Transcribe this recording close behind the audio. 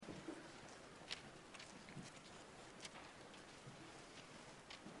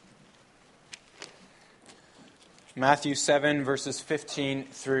Matthew 7, verses 15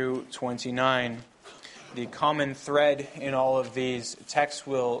 through 29. The common thread in all of these texts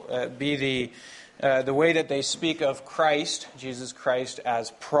will be the way that they speak of Christ, Jesus Christ,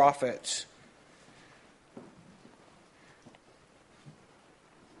 as prophet.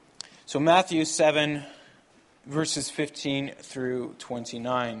 So Matthew 7, verses 15 through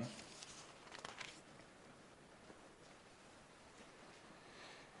 29.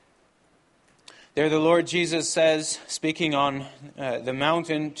 There the Lord Jesus says, speaking on the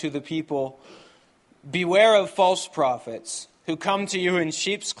mountain to the people, "Beware of false prophets, who come to you in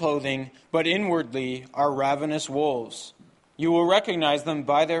sheep's clothing, but inwardly are ravenous wolves. You will recognize them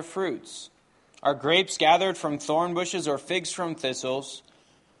by their fruits. Are grapes gathered from thorn bushes or figs from thistles?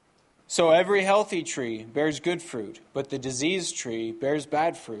 So every healthy tree bears good fruit, but the diseased tree bears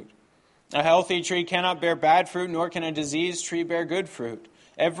bad fruit. A healthy tree cannot bear bad fruit, nor can a diseased tree bear good fruit.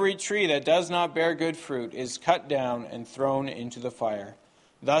 Every tree that does not bear good fruit is cut down and thrown into the fire.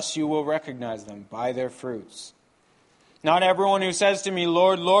 Thus you will recognize them by their fruits. Not everyone who says to me,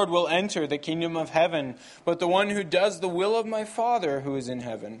 'Lord, Lord,' will enter the kingdom of heaven, but the one who does the will of my Father who is in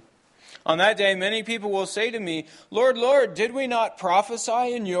heaven. On that day many people will say to me, 'Lord, Lord, did we not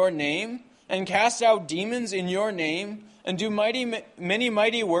prophesy in your name, and cast out demons in your name, and do many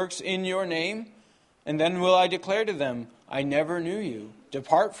mighty works in your name?' And then will I declare to them, 'I never knew you.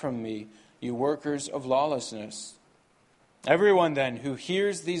 Depart from me, you workers of lawlessness.' Everyone then who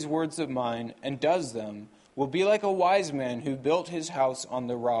hears these words of mine and does them will be like a wise man who built his house on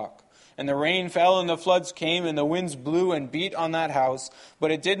the rock. And the rain fell and the floods came and the winds blew and beat on that house,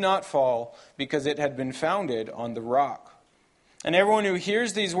 but it did not fall because it had been founded on the rock. And everyone who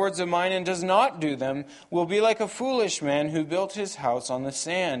hears these words of mine and does not do them will be like a foolish man who built his house on the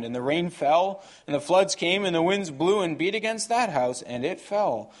sand. And the rain fell and the floods came and the winds blew and beat against that house, and it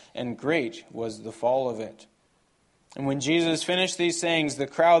fell, and great was the fall of it. And when Jesus finished these sayings, the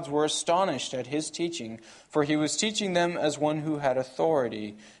crowds were astonished at his teaching, for he was teaching them as one who had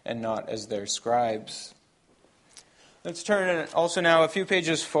authority and not as their scribes." Let's turn also now a few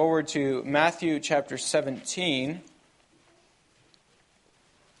pages forward to Matthew chapter 17.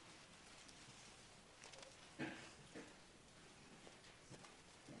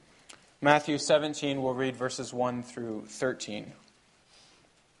 Matthew 17, we'll read verses 1 through 13.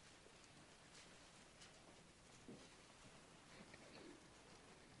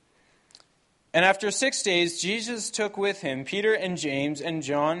 And after 6 days, Jesus took with him Peter and James and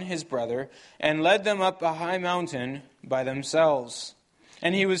John his brother, and led them up a high mountain by themselves.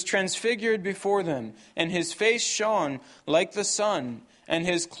 And he was transfigured before them, and his face shone like the sun, and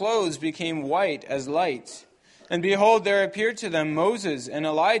his clothes became white as light. And behold, there appeared to them Moses and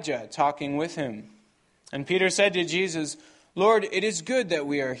Elijah talking with him. And Peter said to Jesus, "Lord, it is good that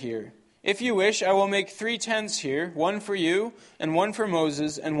we are here. If you wish, I will make 3 tents here, one for you, and one for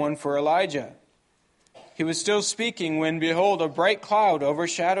Moses, and one for Elijah." He was still speaking when, behold, a bright cloud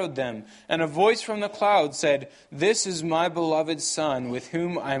overshadowed them, and a voice from the cloud said, "This is my beloved Son, with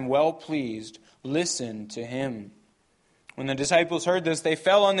whom I am well pleased. Listen to him." When the disciples heard this, they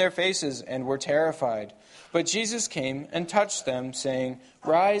fell on their faces and were terrified. But Jesus came and touched them, saying,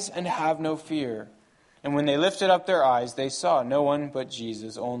 "Rise and have no fear." And when they lifted up their eyes, they saw no one but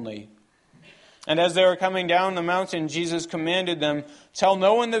Jesus only. And as they were coming down the mountain, Jesus commanded them, "Tell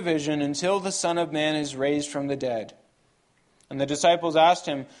no one the vision until the Son of Man is raised from the dead." And the disciples asked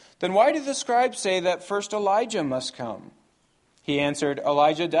him, "Then why do the scribes say that first Elijah must come?" He answered,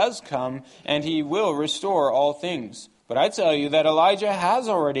 "Elijah does come, and he will restore all things. But I tell you that Elijah has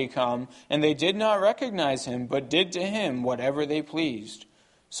already come, and they did not recognize him, but did to him whatever they pleased.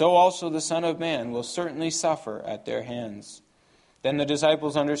 So also the Son of Man will certainly suffer at their hands." Then the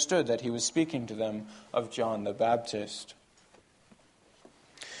disciples understood that he was speaking to them of John the Baptist.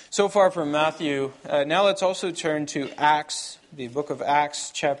 So far from Matthew. Now let's also turn to Acts, the book of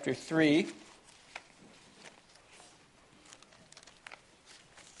Acts, chapter 3.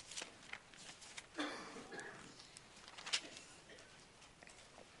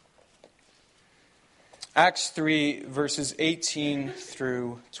 Acts 3, verses 18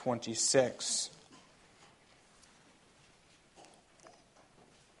 through 26.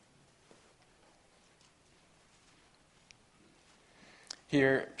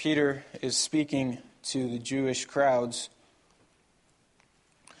 Here, Peter is speaking to the Jewish crowds.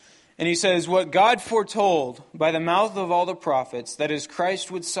 And he says, "What God foretold by the mouth of all the prophets, that as Christ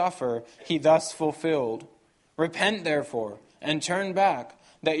would suffer, he thus fulfilled. Repent, therefore, and turn back,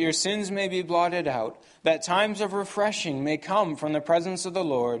 that your sins may be blotted out, that times of refreshing may come from the presence of the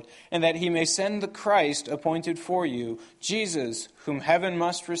Lord, and that he may send the Christ appointed for you, Jesus, whom heaven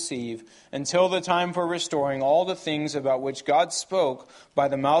must receive, until the time for restoring all the things about which God spoke by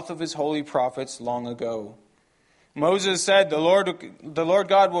the mouth of his holy prophets long ago. Moses said, the Lord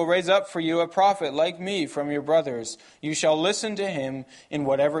God will raise up for you a prophet like me from your brothers. You shall listen to him in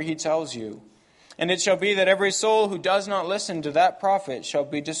whatever he tells you. And it shall be that every soul who does not listen to that prophet shall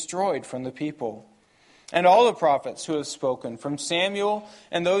be destroyed from the people. And all the prophets who have spoken, from Samuel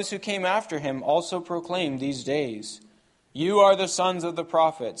and those who came after him, also proclaim these days. You are the sons of the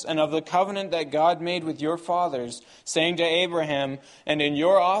prophets, and of the covenant that God made with your fathers, saying to Abraham, and in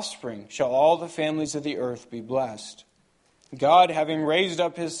your offspring shall all the families of the earth be blessed. God, having raised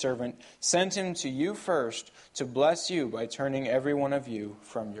up his servant, sent him to you first to bless you by turning every one of you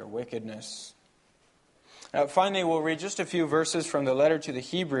from your wickedness. Finally, we'll read just a few verses from the letter to the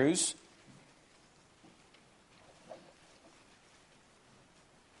Hebrews.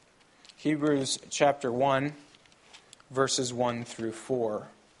 Hebrews chapter 1. Verses 1 through 4.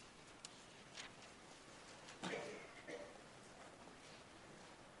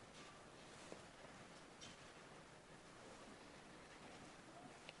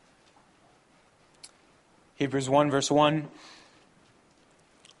 Hebrews 1 verse 1.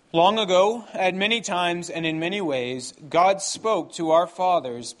 Long ago, at many times and in many ways, God spoke to our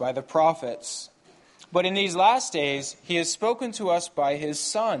fathers by the prophets. But in these last days, he has spoken to us by his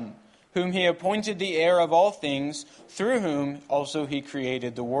Son, whom he appointed the heir of all things, through whom also he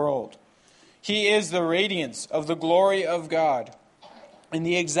created the world. He is the radiance of the glory of God, and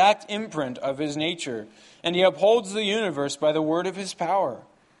the exact imprint of his nature, and he upholds the universe by the word of his power.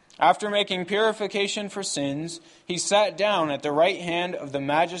 After making purification for sins, he sat down at the right hand of the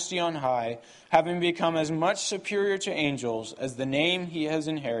Majesty on high, having become as much superior to angels as the name he has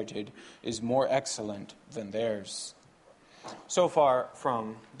inherited is more excellent than theirs. So far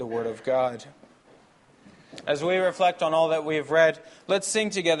from the Word of God. As we reflect on all that we have read, let's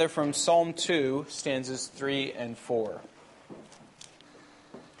sing together from Psalm 2, stanzas 3 and 4.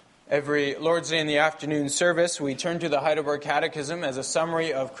 Every Lord's Day in the afternoon service, we turn to the Heidelberg Catechism as a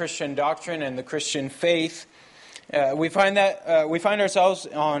summary of Christian doctrine and the Christian faith. We find ourselves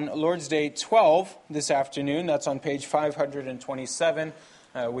on Lord's Day 12 this afternoon. That's on page 527.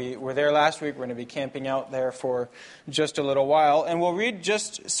 We were there last week. We're going to be camping out there for just a little while. And we'll read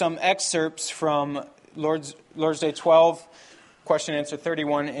just some excerpts from Lord's Day 12, question answer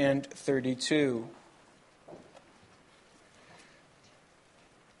 31 and 32.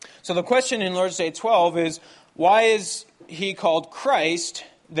 So the question in Lord's Day 12 is, why is he called Christ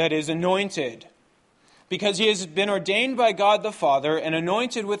that is anointed? Because he has been ordained by God the Father and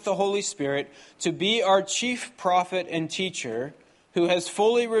anointed with the Holy Spirit to be our chief prophet and teacher, who has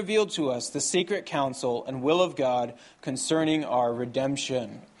fully revealed to us the secret counsel and will of God concerning our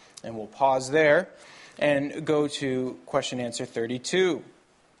redemption. And we'll pause there and go to question answer 32.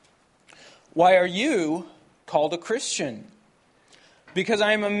 Why are you called a Christian? Because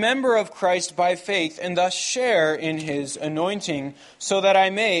I am a member of Christ by faith and thus share in his anointing, so that I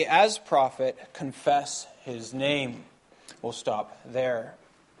may, as prophet, confess his name. We'll stop there.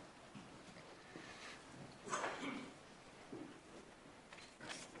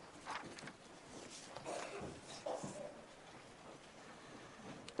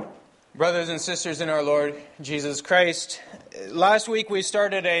 Brothers and sisters in our Lord Jesus Christ, last week we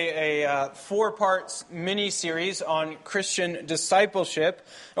started a four-part mini-series on Christian discipleship,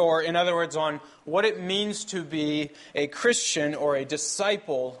 or in other words, on what it means to be a Christian or a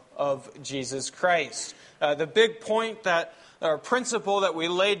disciple of Jesus Christ. The big point or principle that we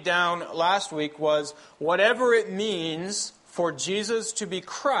laid down last week was whatever it means for Jesus to be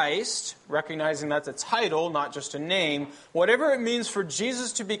Christ, recognizing that's a title, not just a name, whatever it means for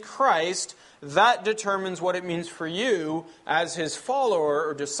Jesus to be Christ, that determines what it means for you as his follower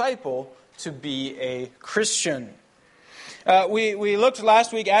or disciple to be a Christian. We looked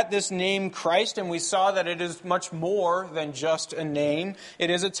last week at this name Christ, and we saw that it is much more than just a name. It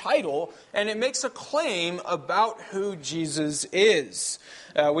is a title, and it makes a claim about who Jesus is.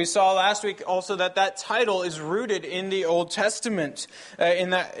 We saw last week also that title is rooted in the Old Testament,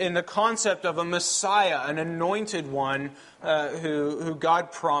 in the concept of a Messiah, an anointed one who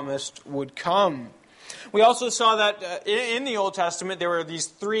God promised would come. We also saw that in the Old Testament there were these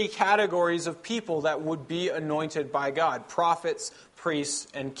three categories of people that would be anointed by God: prophets, priests,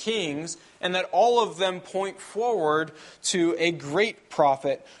 and kings, and that all of them point forward to a great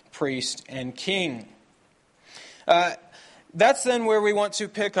prophet, priest, and king. That's then where we want to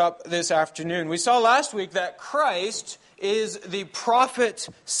pick up this afternoon. We saw last week that Christ is the prophet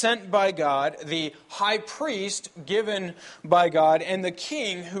sent by God, the high priest given by God, and the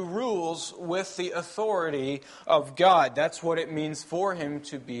king who rules with the authority of God. That's what it means for him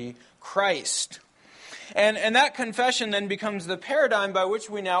to be Christ. And that confession then becomes the paradigm by which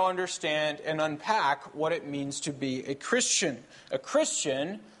we now understand and unpack what it means to be a Christian. A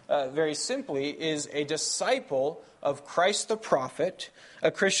Christian, very simply, is a disciple of Christ the prophet.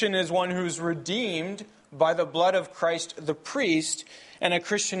 A Christian is one who's redeemed by the blood of Christ the priest. And a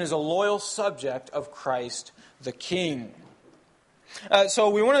Christian is a loyal subject of Christ the king. So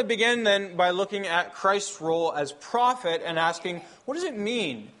we want to begin then by looking at Christ's role as prophet and asking, what does it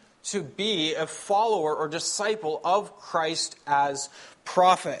mean to be a follower or disciple of Christ as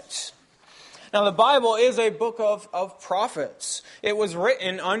prophet? Now, the Bible is a book of prophets. It was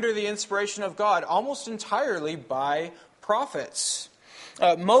written under the inspiration of God almost entirely by prophets.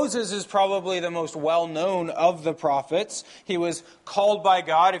 Moses is probably the most well-known of the prophets. He was called by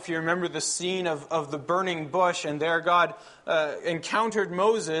God, if you remember the scene of the burning bush, and there God encountered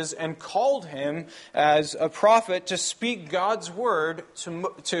Moses and called him as a prophet to speak God's word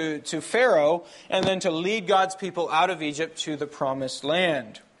to Pharaoh and then to lead God's people out of Egypt to the promised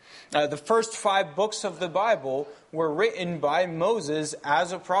land. The first 5 books of the Bible were written by Moses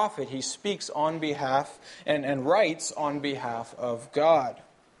as a prophet. He speaks on behalf and writes on behalf of God.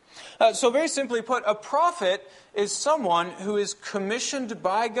 So very simply put, a prophet is someone who is commissioned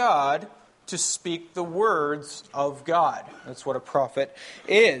by God to speak the words of God. That's what a prophet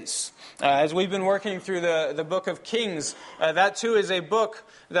is. As we've been working through the book of Kings, that too is a book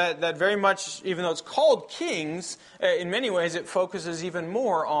that very much, even though it's called Kings, in many ways it focuses even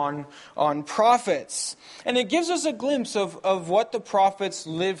more on prophets. And it gives us a glimpse of what the prophets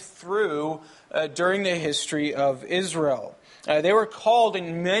lived through during the history of Israel. They were called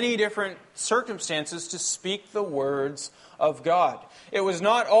in many different circumstances to speak the words of God. It was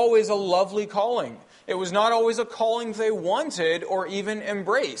not always a lovely calling. It was not always a calling they wanted or even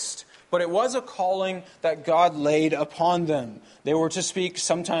embraced. But it was a calling that God laid upon them. They were to speak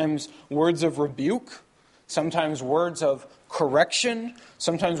sometimes words of rebuke, sometimes words of correction,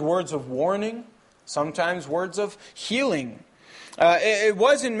 sometimes words of warning, sometimes words of healing. It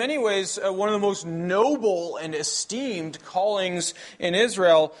was in many ways one of the most noble and esteemed callings in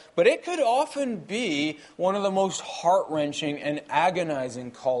Israel, but it could often be one of the most heart-wrenching and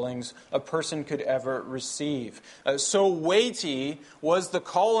agonizing callings a person could ever receive. So weighty was the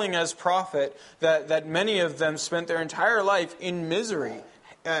calling as prophet that many of them spent their entire life in misery,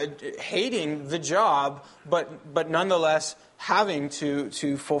 hating the job, but nonetheless having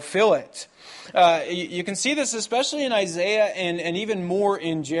to fulfill it. You can see this especially in Isaiah and even more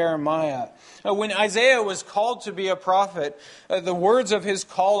in Jeremiah. When Isaiah was called to be a prophet, the words of his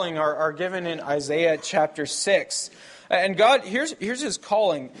calling are given in Isaiah chapter 6. And God, here's his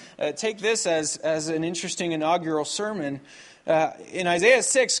calling. Take this as an interesting inaugural sermon. In Isaiah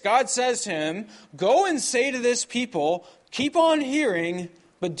 6, God says to him, "Go and say to this people, keep on hearing,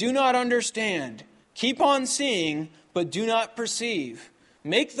 but do not understand. Keep on seeing, but do not perceive.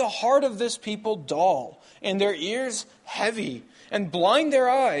 Make the heart of this people dull, and their ears heavy, and blind their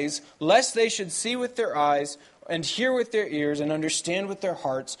eyes, lest they should see with their eyes, and hear with their ears, and understand with their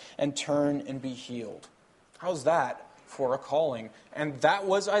hearts, and turn and be healed." How's that for a calling? And that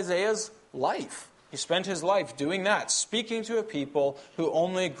was Isaiah's life. He spent his life doing that, speaking to a people who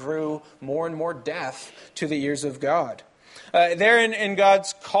only grew more and more deaf to the ears of God. There in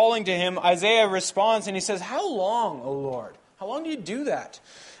God's calling to him, Isaiah responds and he says, "How long, O Lord? How long do you do that?"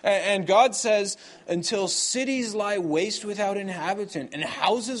 And God says, "Until cities lie waste without inhabitant, and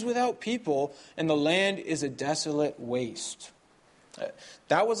houses without people, and the land is a desolate waste."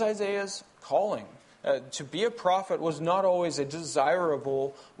 That was Isaiah's calling. To be a prophet was not always a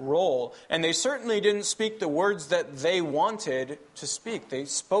desirable role. And they certainly didn't speak the words that they wanted to speak. They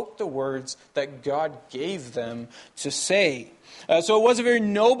spoke the words that God gave them to say. So it was a very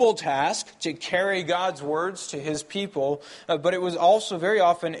noble task to carry God's words to his people, but it was also very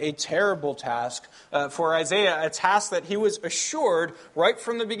often a terrible task for Isaiah, a task that he was assured right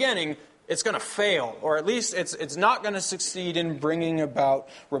from the beginning it's going to fail, or at least it's not going to succeed in bringing about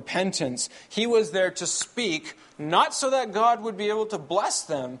repentance. He was there to speak, not so that God would be able to bless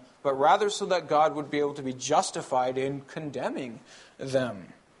them, but rather so that God would be able to be justified in condemning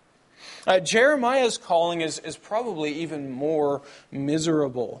them. Jeremiah's calling is probably even more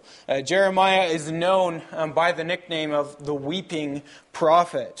miserable. Jeremiah is known by the nickname of the weeping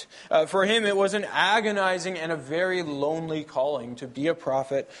prophet. For him, it was an agonizing and a very lonely calling to be a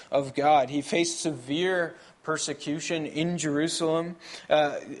prophet of God. He faced severe persecution in Jerusalem,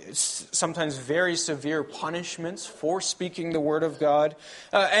 sometimes very severe punishments for speaking the word of God.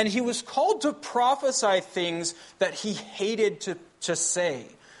 And he was called to prophesy things that he hated to say.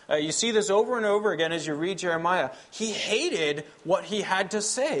 You see this over and over again as you read Jeremiah. He hated what he had to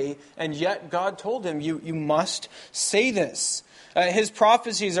say, and yet God told him, you must say this. His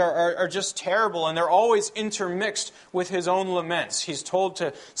prophecies are just terrible, and they're always intermixed with his own laments. He's told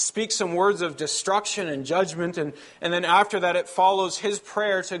to speak some words of destruction and judgment, and then after that it follows his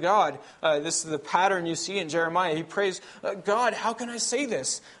prayer to God. This is the pattern you see in Jeremiah. He prays, God, how can I say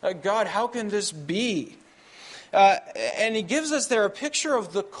this? God, how can this be? And he gives us there a picture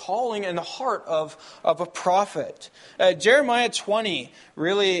of the calling and the heart of a prophet. Jeremiah 20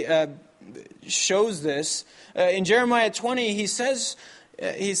 really shows this. In Jeremiah 20, he says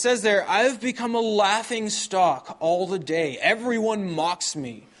there, I've become a laughing stock all the day. Everyone mocks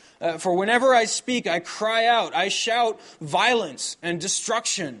me. For whenever I speak, I cry out, I shout violence and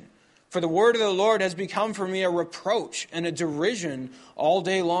destruction. For the word of the Lord has become for me a reproach and a derision all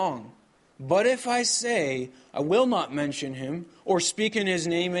day long. But if I say, I will not mention him or speak in his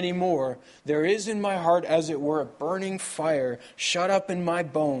name anymore, there is in my heart, as it were, a burning fire shut up in my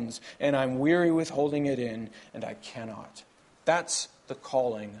bones, and I'm weary with holding it in, and I cannot. That's the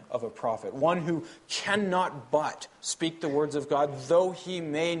calling of a prophet, one who cannot but speak the words of God, though he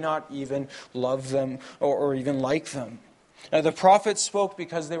may not even love them or even like them. The prophets spoke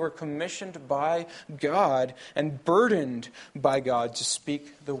because they were commissioned by God and burdened by God to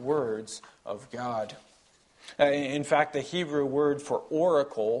speak the words of God. In fact, the Hebrew word for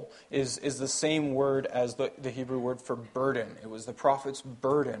oracle is the same word as the Hebrew word for burden. It was the prophet's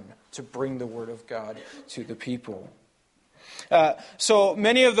burden to bring the word of God to the people. So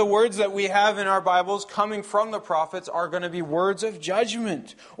many of the words that we have in our Bibles coming from the prophets are going to be words of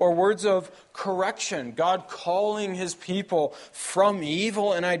judgment or words of correction. God calling his people from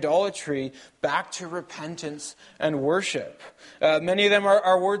evil and idolatry back to repentance and worship. Many of them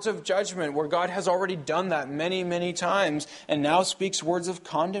are words of judgment where God has already done that many, many times and now speaks words of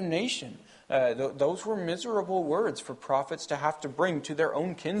condemnation. Those were miserable words for prophets to have to bring to their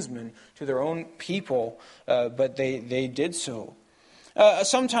own kinsmen, to their own people, but they did so.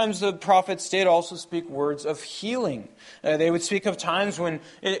 Sometimes the prophets did also speak words of healing. They would speak of times when,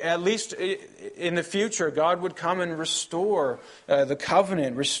 at least in the future, God would come and restore the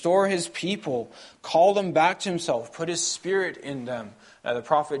covenant, restore his people, call them back to himself, put his spirit in them. The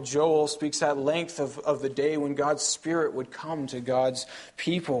prophet Joel speaks at length of the day when God's spirit would come to God's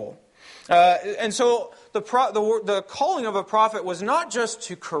people. And so the calling of a prophet was not just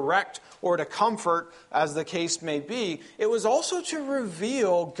to correct or to comfort, as the case may be. It was also to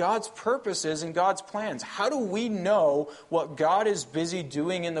reveal God's purposes and God's plans. How do we know what God is busy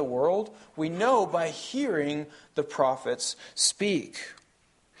doing in the world? We know by hearing the prophets speak.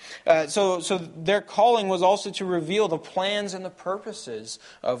 So their calling was also to reveal the plans and the purposes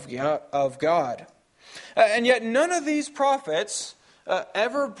of God. And yet none of these prophets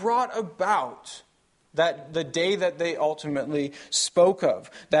ever brought about that the day that they ultimately spoke of,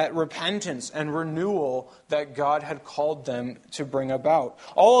 that repentance and renewal that God had called them to bring about.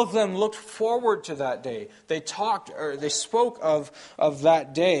 All of them looked forward to that day. They spoke of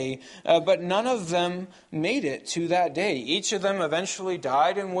that day, but none of them made it to that day. Each of them eventually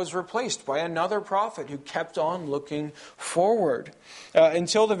died and was replaced by another prophet who kept on looking forward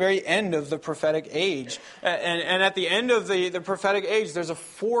until the very end of the prophetic age. And at the end of the prophetic age, there's a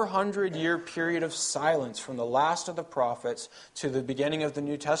 400-year period of silence from the last of the prophets to the beginning of the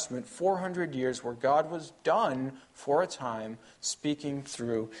New Testament. 400 years where God was done for a time speaking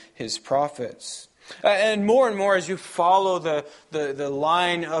through his prophets. And more as you follow the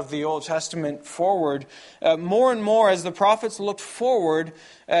line of the Old Testament forward, more and more as the prophets looked forward,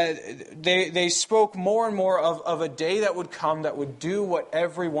 they spoke more and more of a day that would come that would do what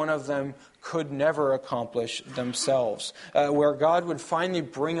every one of them could never accomplish themselves, where God would finally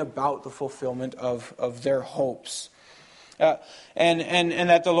bring about the fulfillment of their hopes. And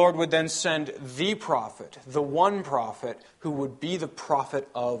that the Lord would then send the prophet, the one prophet, who would be the prophet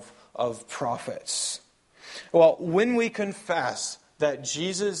of prophets. Well, when we confess that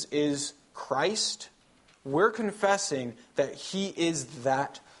Jesus is Christ, we're confessing that he is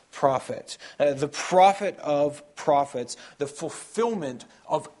that prophet, the prophet of prophets, the fulfillment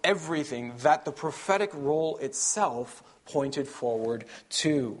of everything that the prophetic role itself pointed forward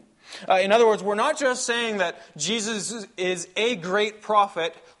to. In other words, we're not just saying that Jesus is a great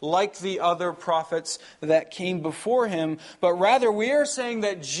prophet like the other prophets that came before him, but rather we are saying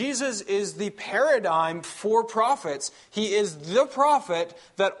that Jesus is the paradigm for prophets. He is the prophet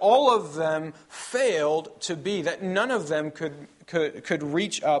that all of them failed to be, that none of them could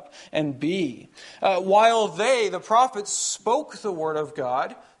reach up and be. While the prophets, spoke the word of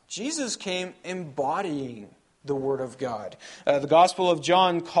God, Jesus came embodying the Word of God. The Gospel of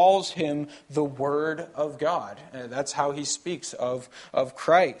John calls him the Word of God. That's how he speaks of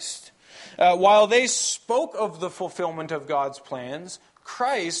Christ. While they spoke of the fulfillment of God's plans,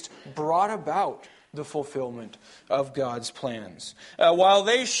 Christ brought about the fulfillment of God's plans. While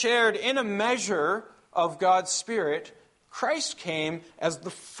they shared in a measure of God's Spirit, Christ came as the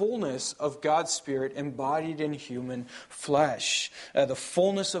fullness of God's Spirit embodied in human flesh, the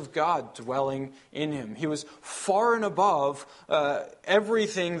fullness of God dwelling in him. He was far and above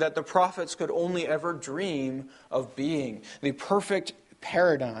everything that the prophets could only ever dream of being, the perfect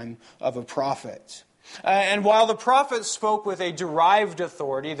paradigm of a prophet. And while the prophets spoke with a derived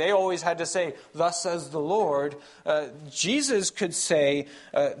authority, they always had to say, "Thus says the Lord," Jesus could say,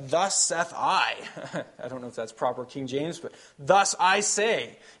 "Thus saith I." I don't know if that's proper King James, but "Thus I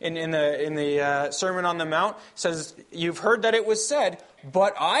say." In the Sermon on the Mount, it says, "You've heard that it was said,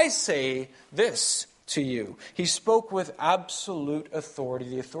 but I say this to you." He spoke with absolute authority,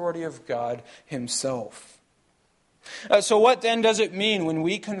 the authority of God himself. So what then does it mean when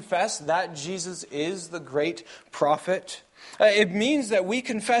we confess that Jesus is the great prophet? It means that we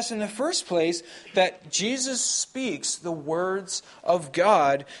confess in the first place that Jesus speaks the words of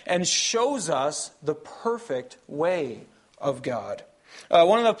God and shows us the perfect way of God.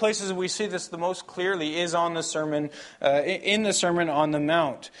 One of the places we see this the most clearly is on the sermon, in the Sermon on the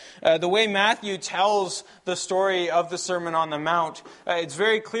Mount. The way Matthew tells the story of the Sermon on the Mount, it's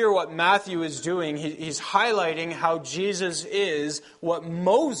very clear what Matthew is doing. He's highlighting how Jesus is what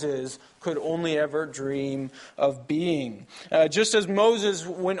Moses could only ever dream of being. Just as Moses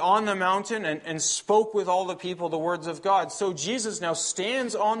went on the mountain and spoke with all the people the words of God, so Jesus now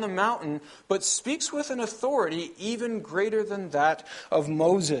stands on the mountain, but speaks with an authority even greater than that of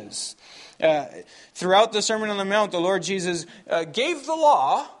Moses. Throughout the Sermon on the Mount, the Lord Jesus gave the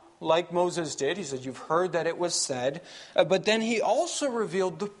law, like Moses did. He said, "You've heard that it was said." But then he also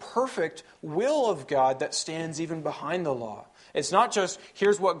revealed the perfect will of God that stands even behind the law. It's not just,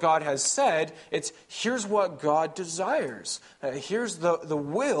 here's what God has said, it's here's what God desires. Here's the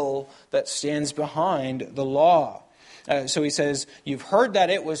will that stands behind the law. So he says, "You've heard that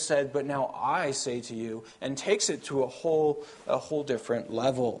it was said, but now I say to you," and takes it to a whole different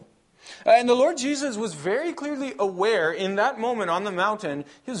level. And the Lord Jesus was very clearly aware in that moment on the mountain,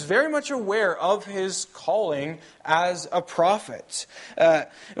 he was very much aware of his calling as a prophet.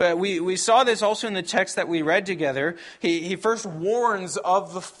 We saw this also in the text that we read together. He first warns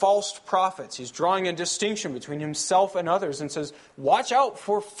of the false prophets. He's drawing a distinction between himself and others and says, watch out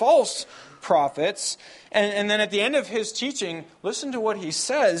for false prophets. And then at the end of his teaching, listen to what he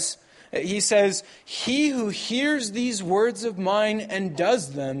says. He says, "He who hears these words of mine and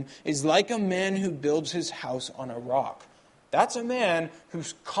does them is like a man who builds his house on a rock." That's a man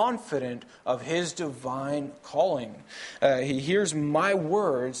who's confident of his divine calling. He hears my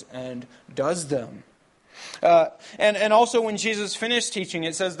words and does them. And also when Jesus finished teaching,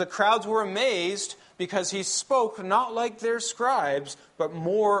 it says the crowds were amazed because he spoke not like their scribes, but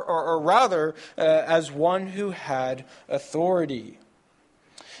more, or rather, as one who had authority.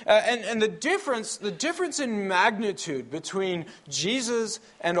 And the difference in magnitude between Jesus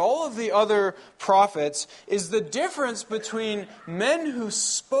and all of the other prophets is the difference between men who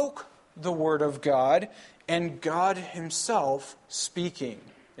spoke the word of God and God himself speaking.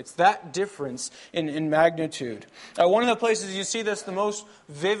 It's that difference in magnitude. One of the places you see this the most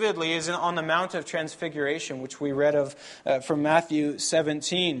vividly is on the Mount of Transfiguration, which we read of from Matthew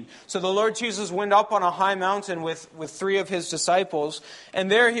 17. So the Lord Jesus went up on a high mountain with three of his disciples,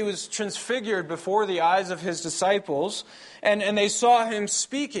 and there he was transfigured before the eyes of his disciples, and they saw him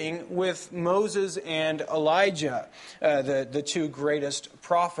speaking with Moses and Elijah, the two greatest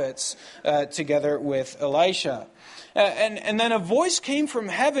prophets, together with Elisha. And then a voice came from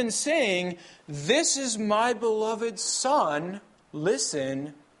heaven saying, "This is my beloved Son,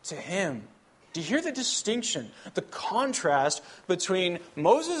 listen to him." Do you hear the distinction, the contrast between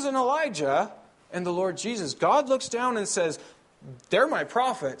Moses and Elijah and the Lord Jesus? God looks down and says, "They're my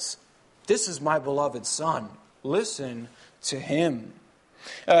prophets. This is my beloved Son. Listen to him."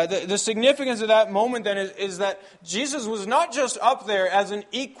 The significance of that moment then is that Jesus was not just up there as an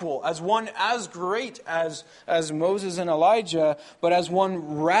equal, as one as great as Moses and Elijah, but as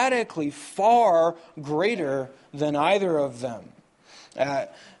one radically far greater than either of them.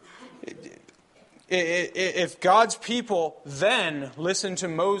 If God's people then listen to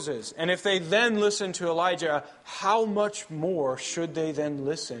Moses, and if they then listen to Elijah, how much more should they then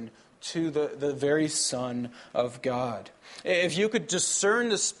listen to the very Son of God? If you could discern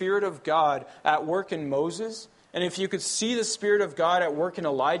the Spirit of God at work in Moses, and if you could see the Spirit of God at work in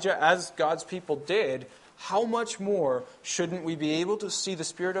Elijah, as God's people did, how much more shouldn't we be able to see the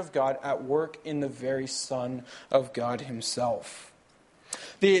Spirit of God at work in the very Son of God Himself?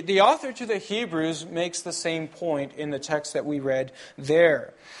 The author to the Hebrews makes the same point in the text that we read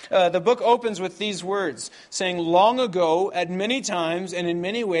there. The book opens with these words, saying, "Long ago, at many times and in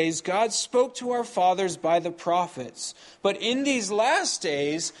many ways, God spoke to our fathers by the prophets. But in these last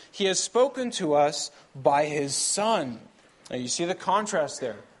days, He has spoken to us by His Son." Now you see the contrast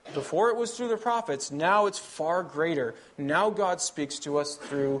there. Before it was through the prophets, now it's far greater. Now God speaks to us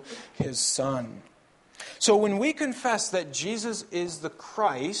through His Son. So when we confess that Jesus is the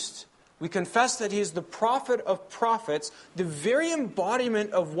Christ, we confess that He is the prophet of prophets, the very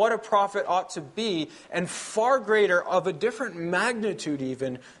embodiment of what a prophet ought to be, and far greater, of a different magnitude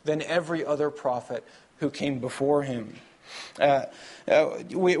even, than every other prophet who came before Him.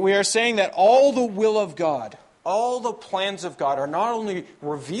 We are saying that all the will of God, all the plans of God are not only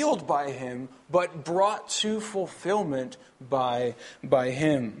revealed by Him, but brought to fulfillment by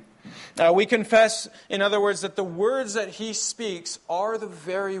Him. We confess, in other words, that the words that He speaks are the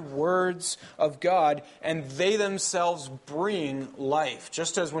very words of God, and they themselves bring life.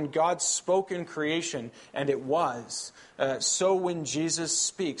 Just as when God spoke in creation, and it was, so when Jesus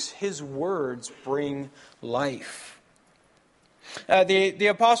speaks, His words bring life. The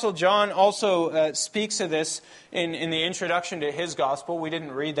Apostle John also speaks of this in the introduction to his gospel. We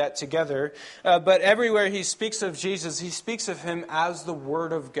didn't read that together. But everywhere he speaks of Jesus, he speaks of Him as the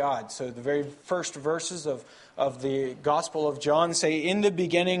Word of God. So the very first verses of the Gospel of John say, "In the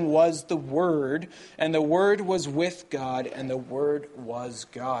beginning was the Word, and the Word was with God, and the Word was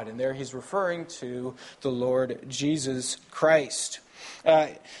God." And there he's referring to the Lord Jesus Christ.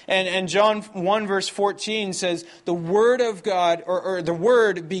 And John 1 verse 14 says, "The Word of God, or the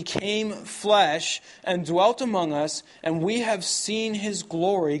Word became flesh and dwelt among us, and we have seen His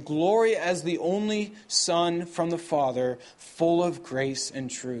glory, glory as the only Son from the Father, full of grace and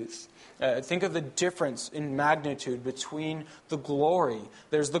truth." Think of the difference in magnitude between the glory.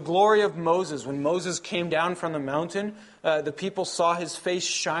 There's the glory of Moses. When Moses came down from the mountain, the people saw his face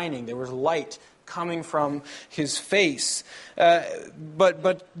shining. There was light coming from His face.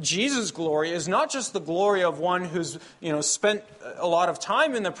 But Jesus' glory is not just the glory of one who's spent a lot of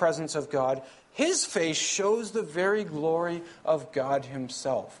time in the presence of God. His face shows the very glory of God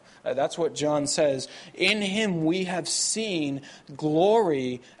Himself. That's what John says. "In Him we have seen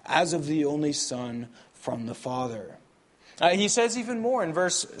glory as of the only Son from the Father." He says even more in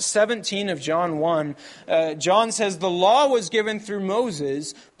verse 17 of John 1. John says, "The law was given through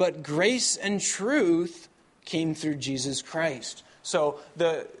Moses, but grace and truth came through Jesus Christ." So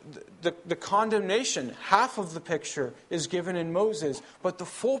the condemnation, half of the picture, is given in Moses, but the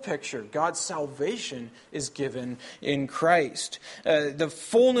full picture, God's salvation, is given in Christ. The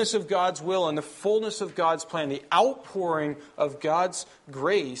fullness of God's will and the fullness of God's plan, the outpouring of God's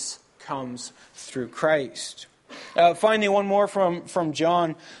grace, comes through Christ. Finally, one more from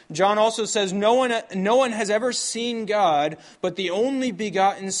John. John also says, no one has ever seen God, but the only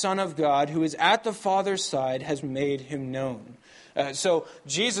begotten Son of God, who is at the Father's side, has made Him known. So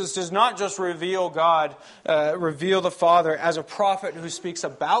Jesus does not just reveal the Father as a prophet who speaks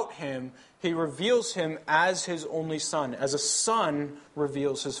about Him. He reveals Him as His only Son, as a son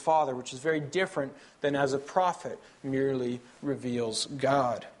reveals his Father, which is very different than as a prophet merely reveals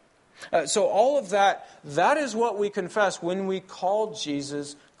God. So all of that is what we confess when we call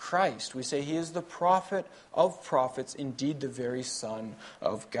Jesus Christ. We say He is the prophet of prophets, indeed the very Son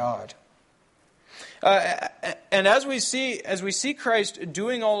of God. And as we see Christ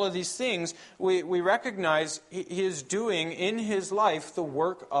doing all of these things, we recognize He is doing in His life the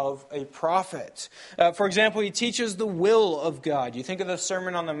work of a prophet. For example, He teaches the will of God. You think of the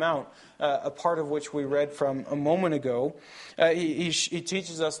Sermon on the Mount, a part of which we read from a moment ago. He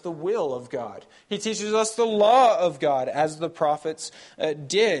teaches us the will of God. He teaches us the law of God, as the prophets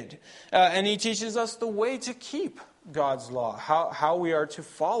did. And He teaches us the way to keep God's law, how we are to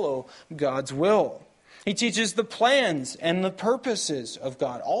follow God's will. He teaches the plans and the purposes of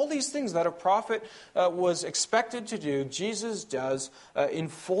God. All these things that a prophet was expected to do, Jesus does in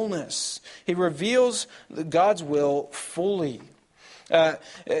fullness. He reveals God's will fully.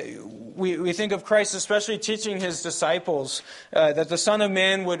 We think of Christ especially teaching his disciples that the Son of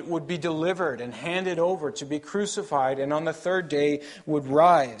Man would be delivered and handed over to be crucified, and on the third day would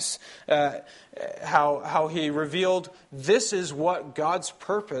rise. How he revealed this is what God's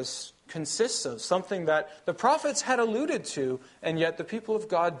purpose consists of, something that the prophets had alluded to, and yet the people of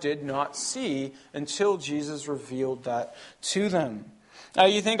God did not see until Jesus revealed that to them.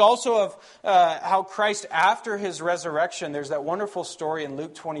 You think also of how Christ, after his resurrection, there's that wonderful story in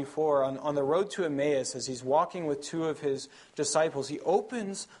Luke 24 on the road to Emmaus as he's walking with two of his disciples. He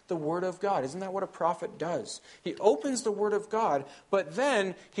opens the Word of God. Isn't that what a prophet does? He opens the Word of God, but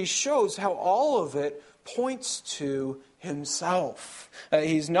then he shows how all of it points to himself.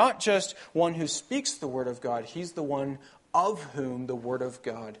 He's not just one who speaks the Word of God. He's the one of whom the Word of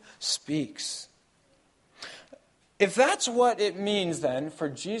God speaks. If that's what it means then for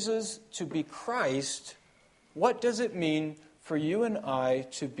Jesus to be Christ, what does it mean for you and I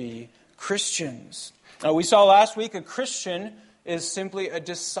to be Christians? We saw last week a Christian is simply a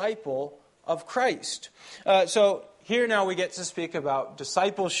disciple of Christ. So here now we get to speak about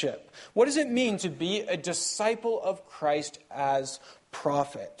discipleship. What does it mean to be a disciple of Christ as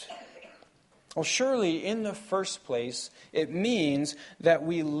prophet? Well, surely in the first place, it means that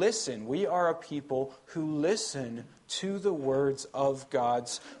we listen. We are a people who listen to the words of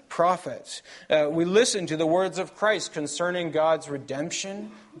God's prophets. We listen to the words of Christ concerning God's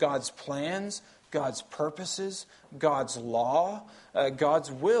redemption, God's plans, God's purposes, God's law, God's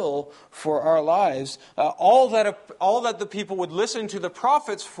will for our lives. All that the people would listen to the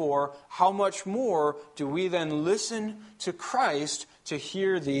prophets for, how much more do we then listen to Christ to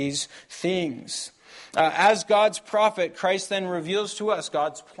hear these things? As God's prophet, Christ then reveals to us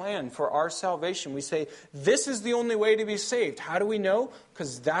God's plan for our salvation. We say, this is the only way to be saved. How do we know?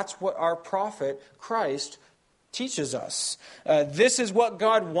 Because that's what our prophet, Christ, teaches us. This is what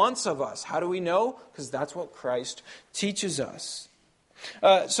God wants of us. How do we know? Because that's what Christ teaches us.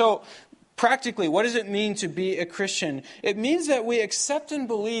 So, practically, what does it mean to be a Christian? It means that we accept and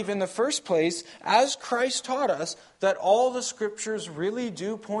believe in the first place, as Christ taught us, that all the Scriptures really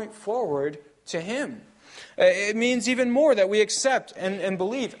do point forward to Him. It means even more that we accept and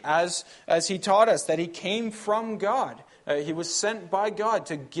believe, as He taught us, that He came from God. He was sent by God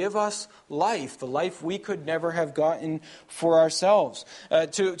to give us life, the life we could never have gotten for ourselves.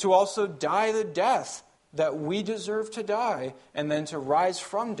 To also die the death that we deserve to die, and then to rise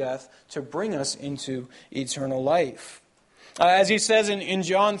from death to bring us into eternal life. As he says in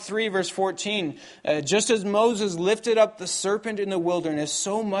John 3, verse 14, just as Moses lifted up the serpent in the wilderness,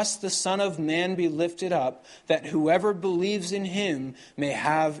 so must the Son of Man be lifted up, that whoever believes in him may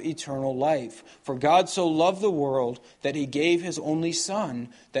have eternal life. For God so loved the world that he gave his only Son,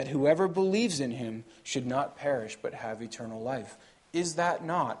 that whoever believes in him should not perish but have eternal life. Is that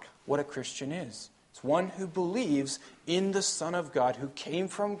not what a Christian is? It's one who believes in the Son of God, who came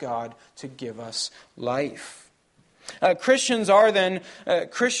from God to give us life. Christians are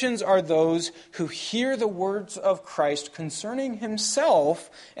those who hear the words of Christ concerning himself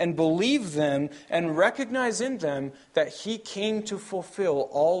and believe them and recognize in them that he came to fulfill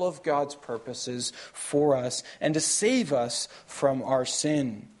all of God's purposes for us and to save us from our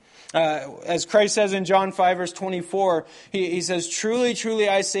sin. As Christ says in John 5, verse 24, he says, "Truly, truly,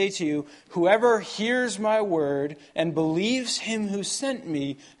 I say to you, whoever hears my word and believes him who sent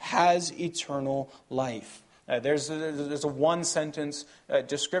me has eternal life." There's a one-sentence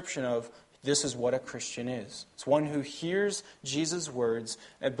description of this is what a Christian is. It's one who hears Jesus' words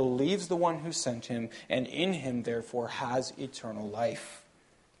and believes the one who sent him, and in him, therefore, has eternal life.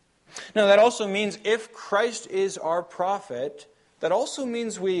 Now, that also means if Christ is our prophet, that also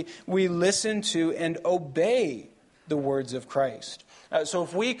means we listen to and obey the words of Christ. So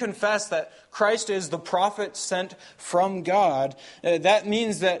if we confess that Christ is the prophet sent from God, that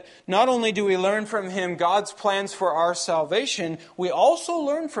means that not only do we learn from him God's plans for our salvation, we also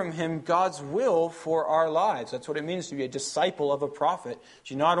learn from him God's will for our lives. That's what it means to be a disciple of a prophet.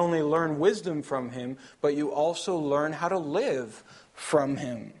 You not only learn wisdom from him, but you also learn how to live from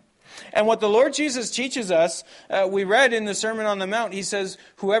him. And what the Lord Jesus teaches us, we read in the Sermon on the Mount, he says,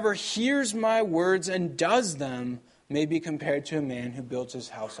 "Whoever hears my words and does them may be compared to a man who builds his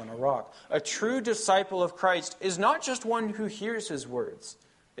house on a rock." A true disciple of Christ is not just one who hears his words,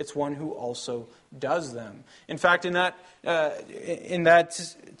 It's one who also does them. In fact, in that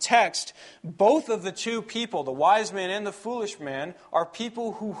text, both of the two people, the wise man and the foolish man, are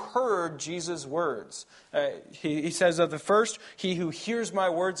people who heard Jesus' words. He says of the first, he who hears my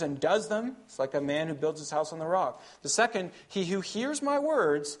words and does them, it's like a man who builds his house on the rock. The second, he who hears my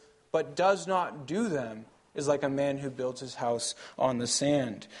words but does not do them, is like a man who builds his house on the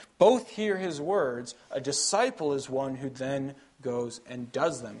sand. Both hear his words. A disciple is one who then goes and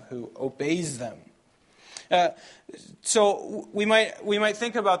does them, who obeys them. So we might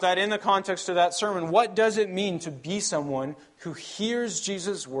think about that in the context of that sermon. What does it mean to be someone who hears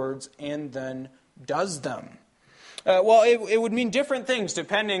Jesus' words and then does them? Well, it would mean different things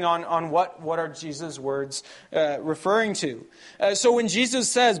depending on what are Jesus' words referring to. So when Jesus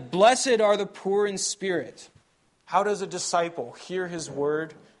says, "Blessed are the poor in spirit," how does a disciple hear his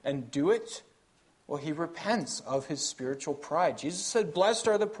word and do it? Well, he repents of his spiritual pride. Jesus said, "Blessed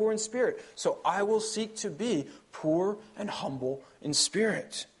are the poor in spirit." So I will seek to be poor and humble in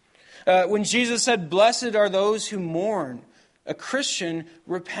spirit. When Jesus said, "Blessed are those who mourn," a Christian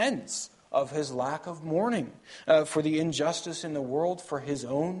repents of his lack of mourning for the injustice in the world, for his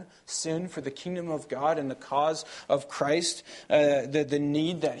own sin, for the kingdom of God and the cause of Christ, the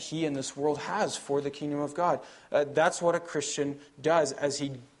need that he in this world has for the kingdom of God. That's what a Christian does as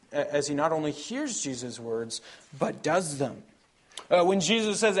he not only hears Jesus' words, but does them. When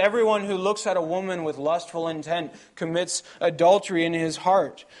Jesus says, "Everyone who looks at a woman with lustful intent commits adultery in his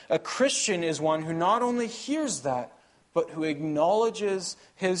heart," a Christian is one who not only hears that, but who acknowledges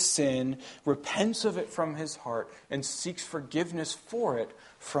his sin, repents of it from his heart, and seeks forgiveness for it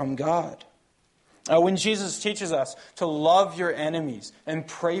from God. When Jesus teaches us to love your enemies and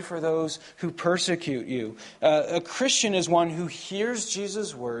pray for those who persecute you, a Christian is one who hears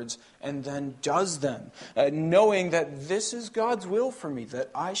Jesus' words and then does them, knowing that this is God's will for me, that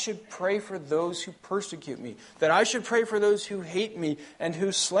I should pray for those who persecute me, that I should pray for those who hate me and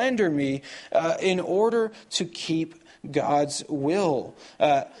who slander me, in order to keep God's will.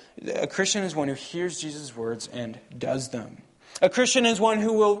 A Christian is one who hears Jesus' words and does them. A Christian is one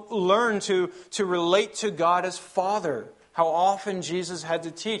who will learn to relate to God as Father. How often Jesus had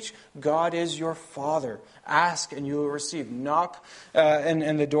to teach, God is your Father. Ask and you will receive. Knock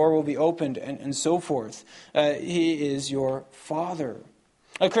and the door will be opened, and so forth. He is your Father.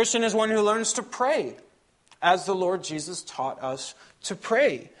 A Christian is one who learns to pray as the Lord Jesus taught us to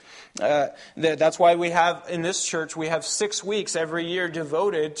pray. That's why we have, in this church, we have 6 weeks every year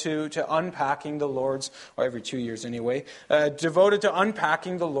devoted to unpacking the Lord's, or every 2 years anyway, devoted to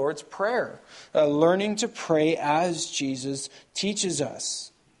unpacking the Lord's Prayer, learning to pray as Jesus teaches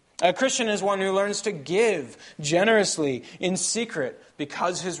us. A Christian is one who learns to give generously in secret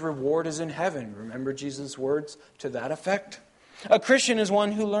because his reward is in heaven. Remember Jesus' words to that effect? A Christian is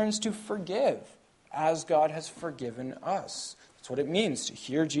one who learns to forgive as God has forgiven us. That's what it means to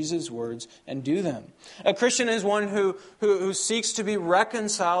hear Jesus' words and do them. A Christian is one who seeks to be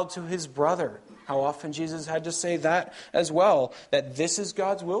reconciled to his brother. How often Jesus had to say that as well, that this is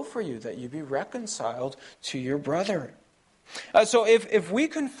God's will for you, that you be reconciled to your brother. So if we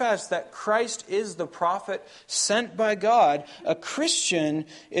confess that Christ is the prophet sent by God, a Christian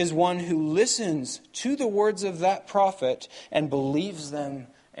is one who listens to the words of that prophet and believes them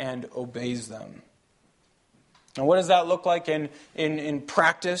and obeys them. And what does that look like in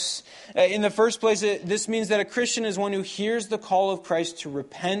practice? In the first place, this means that a Christian is one who hears the call of Christ to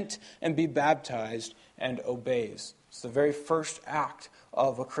repent and be baptized and obeys. It's the very first act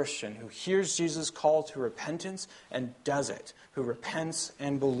of a Christian who hears Jesus' call to repentance and does it, who repents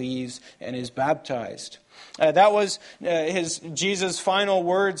and believes and is baptized. That was Jesus' final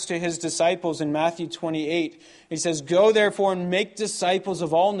words to his disciples in Matthew 28. He says, "Go therefore and make disciples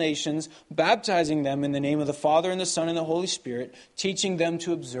of all nations, baptizing them in the name of the Father and the Son and the Holy Spirit, teaching them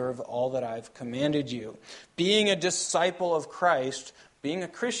to observe all that I've commanded you." Being a disciple of Christ, being a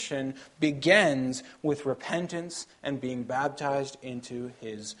Christian, begins with repentance and being baptized into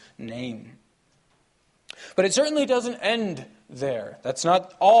his name. But it certainly doesn't end there. That's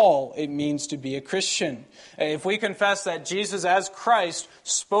not all it means to be a Christian. If we confess that Jesus as Christ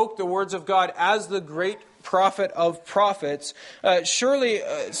spoke the words of God as the great prophet of prophets, surely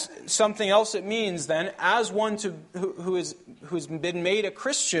something else it means then, as one who's been made a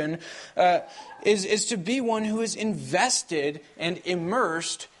Christian, is to be one who is invested and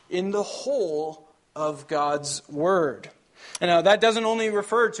immersed in the whole of God's word. And now that doesn't only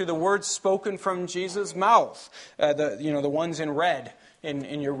refer to the words spoken from Jesus' mouth, the ones in red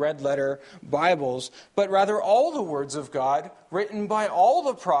in your red letter Bibles, but rather all the words of God written by all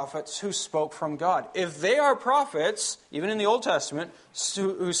the prophets who spoke from God. If they are prophets, even in the Old Testament,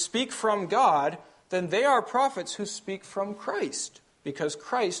 who speak from God, then they are prophets who speak from Christ, because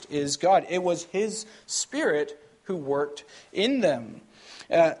Christ is God. It was His Spirit who worked in them.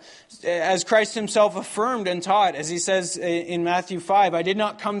 As Christ Himself affirmed and taught, as He says in Matthew 5, I did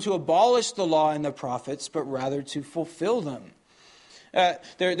not come to abolish the law and the prophets, but rather to fulfill them.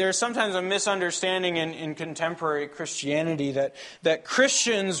 There's sometimes a misunderstanding in contemporary Christianity that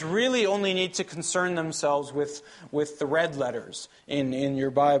Christians really only need to concern themselves with the red letters in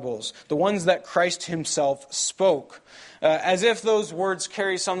your Bibles, the ones that Christ Himself spoke, as if those words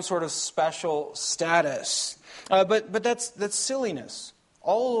carry some sort of special status. But that's silliness.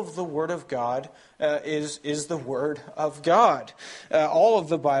 All of the Word of God is the Word of God. All of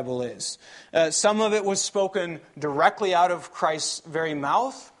the Bible is. Some of it was spoken directly out of Christ's very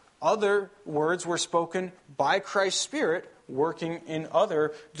mouth. Other words were spoken by Christ's Spirit, working in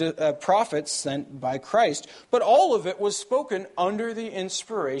other prophets sent by Christ. But all of it was spoken under the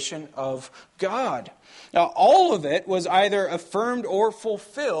inspiration of God. Now, all of it was either affirmed or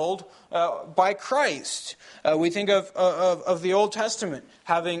fulfilled by Christ. We think of the Old Testament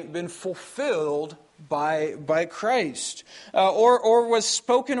having been fulfilled by Christ, or was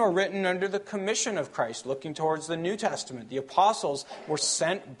spoken or written under the commission of Christ, looking towards the New Testament. The apostles were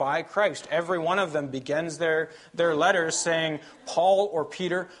sent by Christ. Every one of them begins their letters saying, Paul or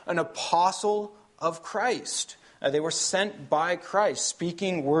Peter, an apostle of Christ. They were sent by Christ,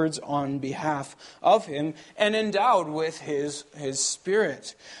 speaking words on behalf of Him and endowed with His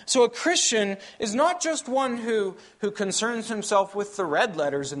Spirit. So a Christian is not just one who concerns himself with the red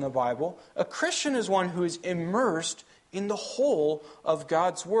letters in the Bible. A Christian is one who is immersed in the whole of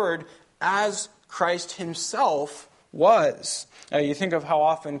God's Word as Christ Himself was. You think of how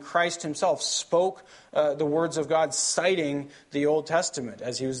often Christ Himself spoke the words of God, citing the Old Testament.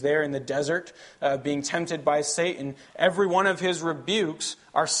 As He was there in the desert, being tempted by Satan, every one of His rebukes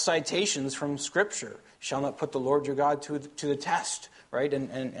are citations from Scripture. You shall not put the Lord your God to the test, right?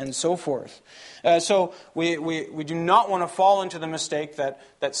 And so forth. So we do not want to fall into the mistake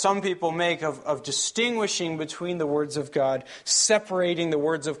that some people make of distinguishing between the words of God, separating the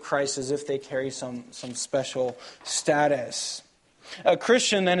words of Christ as if they carry some special status. A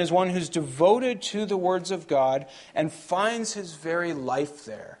Christian, then, is one who's devoted to the words of God and finds his very life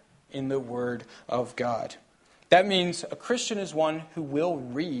there in the Word of God. That means a Christian is one who will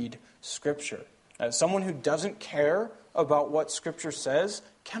read Scripture. Someone who doesn't care about what Scripture says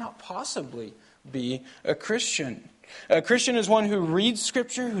cannot possibly be a Christian. A Christian is one who reads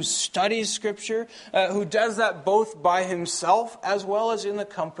Scripture, who studies Scripture, who does that both by himself as well as in the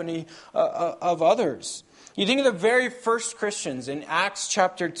company of others. You think of the very first Christians in Acts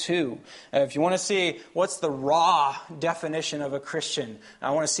chapter 2. If you want to see what's the raw definition of a Christian,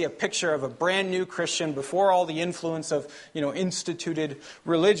 I want to see a picture of a brand new Christian before all the influence of instituted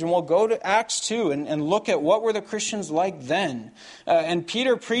religion. Well, go to Acts 2 and look at what were the Christians like then. And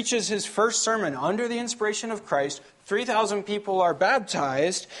Peter preaches his first sermon under the inspiration of Christ. 3,000 people are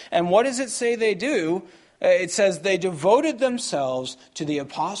baptized. And what does it say they do? It says they devoted themselves to the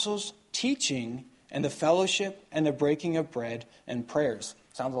apostles' teaching and the fellowship and the breaking of bread and prayers.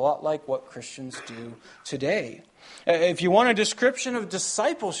 Sounds a lot like what Christians do today. If you want a description of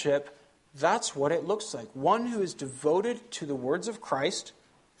discipleship, that's what it looks like. One who is devoted to the words of Christ,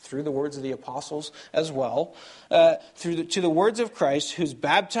 through the words of the apostles as well, to the words of Christ, who's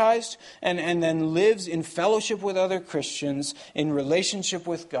baptized and then lives in fellowship with other Christians, in relationship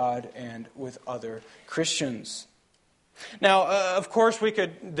with God and with other Christians. Now, of course,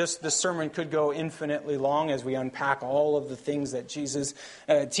 this sermon could go infinitely long as we unpack all of the things that Jesus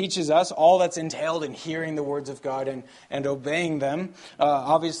teaches us, all that's entailed in hearing the words of God and obeying them.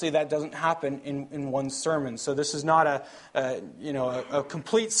 Obviously, that doesn't happen in one sermon. So this is not a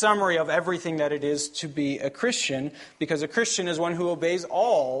complete summary of everything that it is to be a Christian, because a Christian is one who obeys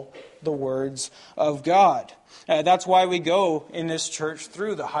all the words of God. That's why we go in this church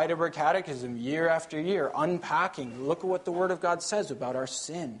through the Heidelberg Catechism year after year, unpacking. Look at what the Word of God says about our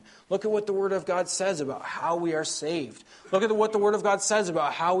sin. Look at what the Word of God says about how we are saved. Look at what the Word of God says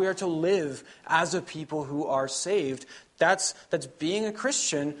about how we are to live as a people who are saved. That's being a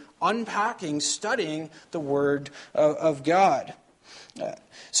Christian, unpacking, studying the Word of God.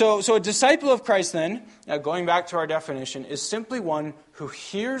 So a disciple of Christ then, going back to our definition, is simply one who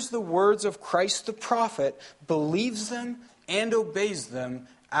hears the words of Christ the prophet, believes them, and obeys them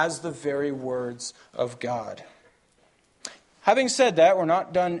as the very words of God. Having said that, we're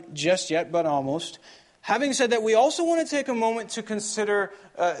not done just yet, but almost. Having said that, we also want to take a moment to consider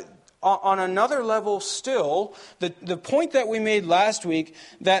on another level still, the point that we made last week,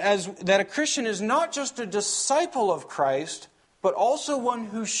 that a Christian is not just a disciple of Christ, but also one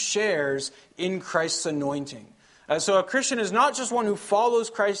who shares in Christ's anointing. So a Christian is not just one who follows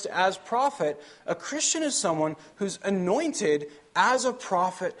Christ as prophet. A Christian is someone who's anointed as a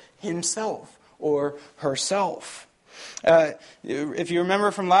prophet himself or herself. If you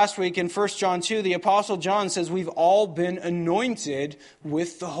remember from last week in 1 John 2, the Apostle John says we've all been anointed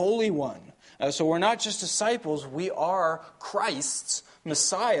with the Holy One. So we're not just disciples, we are Christ's,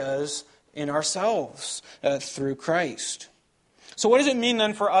 Messiahs in ourselves through Christ. So what does it mean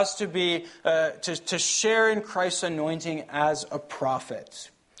then for us to be to share in Christ's anointing as a prophet?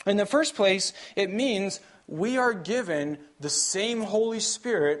 In the first place, it means we are given the same Holy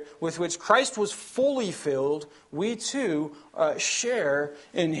Spirit with which Christ was fully filled. We too share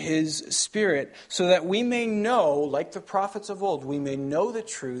in His Spirit so that we may know, like the prophets of old, we may know the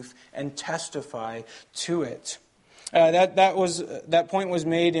truth and testify to it. That point was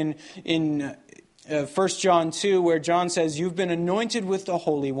made in 1 John 2, where John says, "You've been anointed with the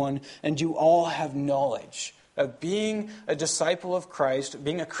Holy One, and you all have knowledge." Being a disciple of Christ,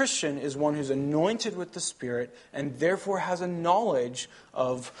 being a Christian, is one who's anointed with the Spirit and therefore has a knowledge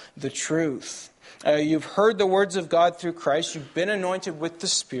of the truth. You've heard the words of God through Christ, you've been anointed with the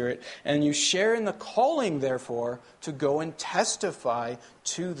Spirit, and you share in the calling, therefore, to go and testify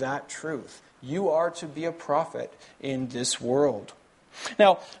to that truth. You are to be a prophet in this world.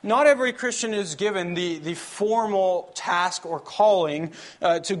 Now, not every Christian is given the formal task or calling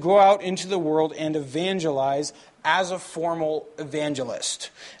to go out into the world and evangelize as a formal evangelist.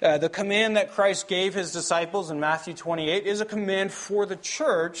 The command that Christ gave His disciples in Matthew 28 is a command for the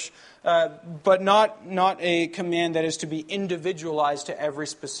church, but not a command that is to be individualized to every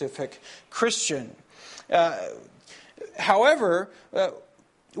specific Christian. However,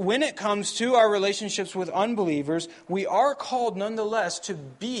 when it comes to our relationships with unbelievers, we are called nonetheless to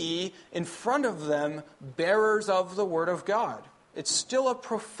be, in front of them, bearers of the Word of God. It's still a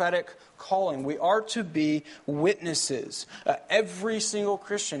prophetic calling. We are to be witnesses. Every single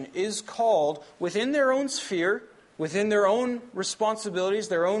Christian is called within their own sphere, within their own responsibilities,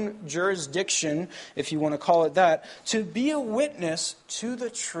 their own jurisdiction, if you want to call it that, to be a witness to the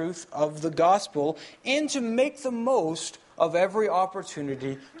truth of the gospel and to make the most of every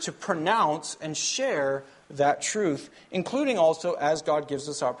opportunity to pronounce and share that truth, including also, as God gives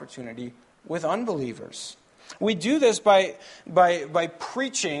us opportunity, with unbelievers. We do this by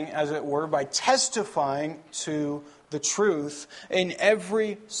preaching, as it were, by testifying to the truth in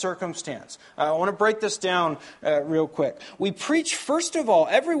every circumstance. I want to break this down real quick. We preach, first of all,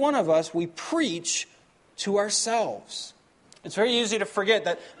 every one of us, we preach to ourselves. It's very easy to forget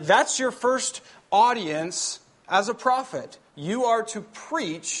that that's your first audience as a prophet. You are to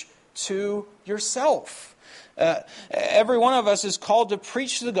preach to yourself. Every one of us is called to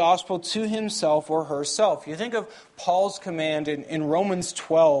preach the gospel to himself or herself. You think of Paul's command in Romans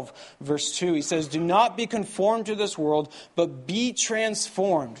 12, verse 2. He says, "Do not be conformed to this world, but be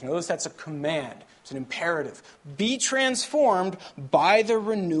transformed." Notice that's a command. It's an imperative. Be transformed by the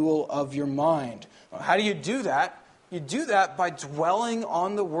renewal of your mind. How do you do that? You do that by dwelling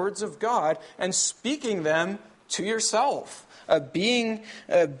on the words of God and speaking them to yourself. Being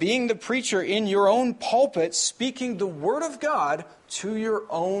the preacher in your own pulpit, speaking the Word of God to your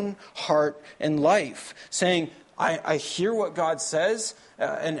own heart and life. Saying, I hear what God says,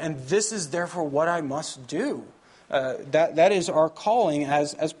 and this is therefore what I must do. That is our calling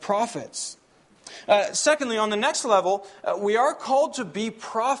as prophets. Secondly, on the next level, we are called to be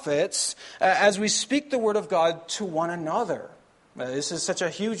prophets as we speak the Word of God to one another. This is such a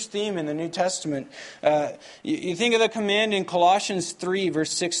huge theme in the New Testament. You think of the command in Colossians 3,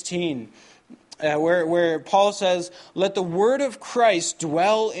 verse 16, where Paul says, "Let the word of Christ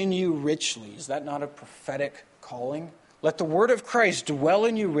dwell in you richly." Is that not a prophetic calling? Let the word of Christ dwell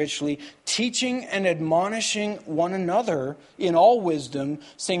in you richly, teaching and admonishing one another in all wisdom,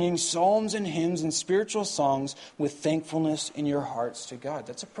 singing psalms and hymns and spiritual songs with thankfulness in your hearts to God.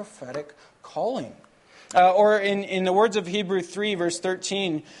 That's a prophetic calling. Or in the words of Hebrews 3, verse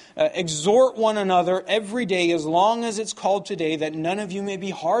 13, exhort one another every day as long as it's called today, that none of you may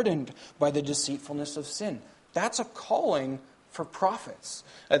be hardened by the deceitfulness of sin. That's a calling for prophets.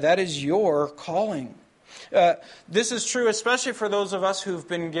 That is your calling. This is true especially for those of us who've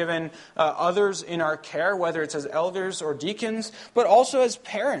been given others in our care, whether it's as elders or deacons, but also as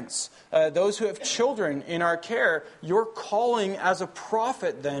parents, those who have children in our care. Your calling as a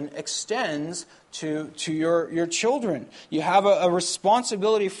prophet then extends to your children. You have a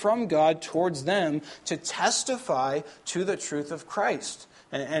responsibility from God towards them to testify to the truth of Christ.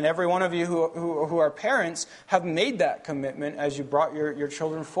 And every one of you who are parents have made that commitment as you brought your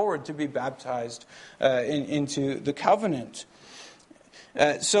children forward to be baptized into the covenant.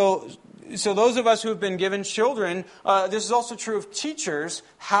 So those of us who have been given children, this is also true of teachers,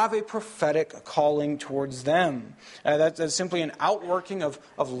 have a prophetic calling towards them. That's simply an outworking of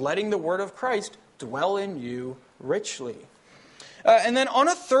letting the word of Christ dwell in you richly. And then on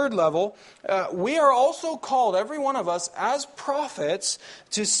a third level, we are also called, every one of us, as prophets,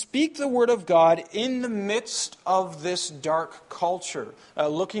 to speak the word of God in the midst of this dark culture.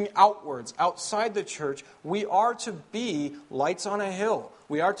 Looking outwards, outside the church, we are to be lights on a hill.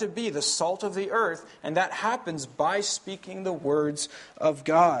 We are to be the salt of the earth, and that happens by speaking the words of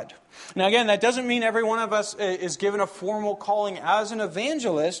God. Now again, that doesn't mean every one of us is given a formal calling as an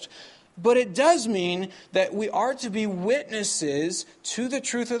evangelist, but it does mean that we are to be witnesses to the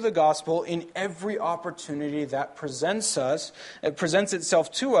truth of the gospel in every opportunity that presents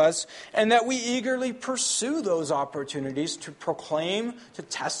itself to us, and that we eagerly pursue those opportunities to proclaim, to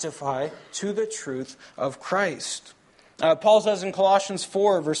testify to the truth of Christ. Paul says in Colossians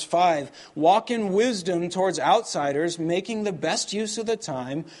 4, verse 5, "Walk in wisdom towards outsiders, making the best use of the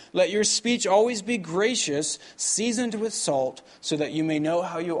time. Let your speech always be gracious, seasoned with salt, so that you may know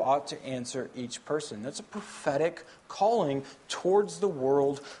how you ought to answer each person." That's a prophetic calling towards the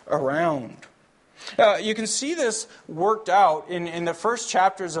world around. You can see this worked out in the first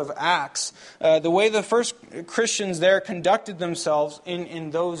chapters of Acts, the way the first Christians there conducted themselves in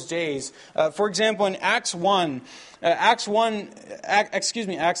those days. For example, in Acts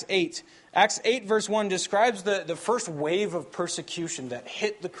 8. Acts 8 verse 1 describes the first wave of persecution that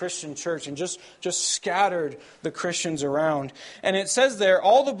hit the Christian church and just scattered the Christians around. And it says there,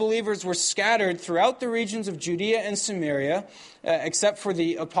 all the believers were scattered throughout the regions of Judea and Samaria, except for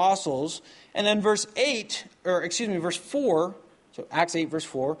the apostles. And then verse 4, so Acts 8 verse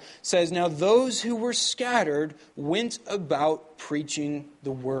 4, says, "Now those who were scattered went about preaching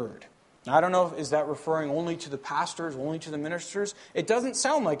the word." Now, I don't know, is that referring only to the pastors, only to the ministers? It doesn't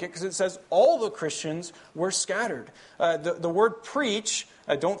sound like it, because it says all the Christians were scattered. The word preach,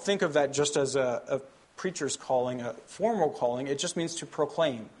 don't think of that just as a preacher's calling, a formal calling. It just means to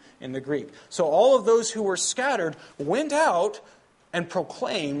proclaim in the Greek. So all of those who were scattered went out and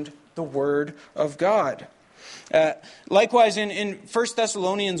proclaimed the word of God. Likewise, in 1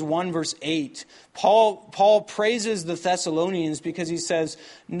 Thessalonians 1 verse 8, Paul praises the Thessalonians because he says,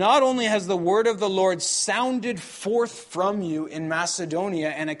 "Not only has the word of the Lord sounded forth from you in Macedonia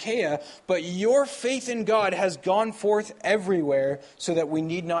and Achaia, but your faith in God has gone forth everywhere, so that we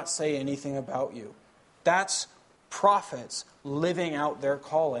need not say anything about you." That's prophets living out their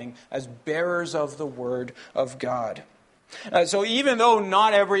calling as bearers of the word of God. So even though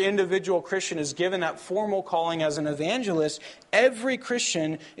not every individual Christian is given that formal calling as an evangelist, every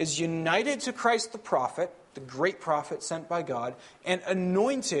Christian is united to Christ the prophet, the great prophet sent by God, and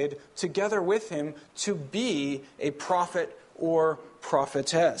anointed together with him to be a prophet or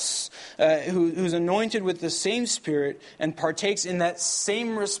prophetess, who's anointed with the same Spirit and partakes in that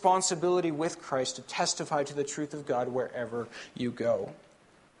same responsibility with Christ to testify to the truth of God wherever you go.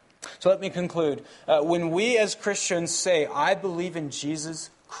 So let me conclude. When we as Christians say, "I believe in Jesus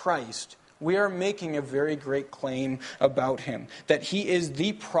Christ," we are making a very great claim about him. That he is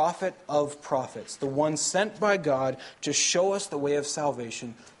the prophet of prophets, the one sent by God to show us the way of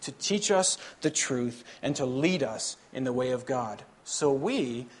salvation, to teach us the truth, and to lead us in the way of God. So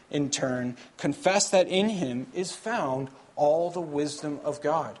we, in turn, confess that in him is found all the wisdom of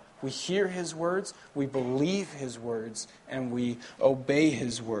God. We hear his words, we believe his words, and we obey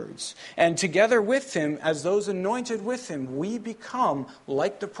his words. And together with him, as those anointed with him, we become,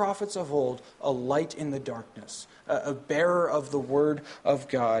 like the prophets of old, a light in the darkness, a bearer of the word of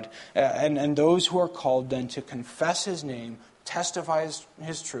God. And those who are called then to confess his name, testify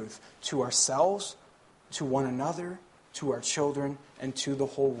his truth to ourselves, to one another, to our children, and to the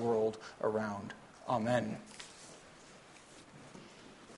whole world around. Amen.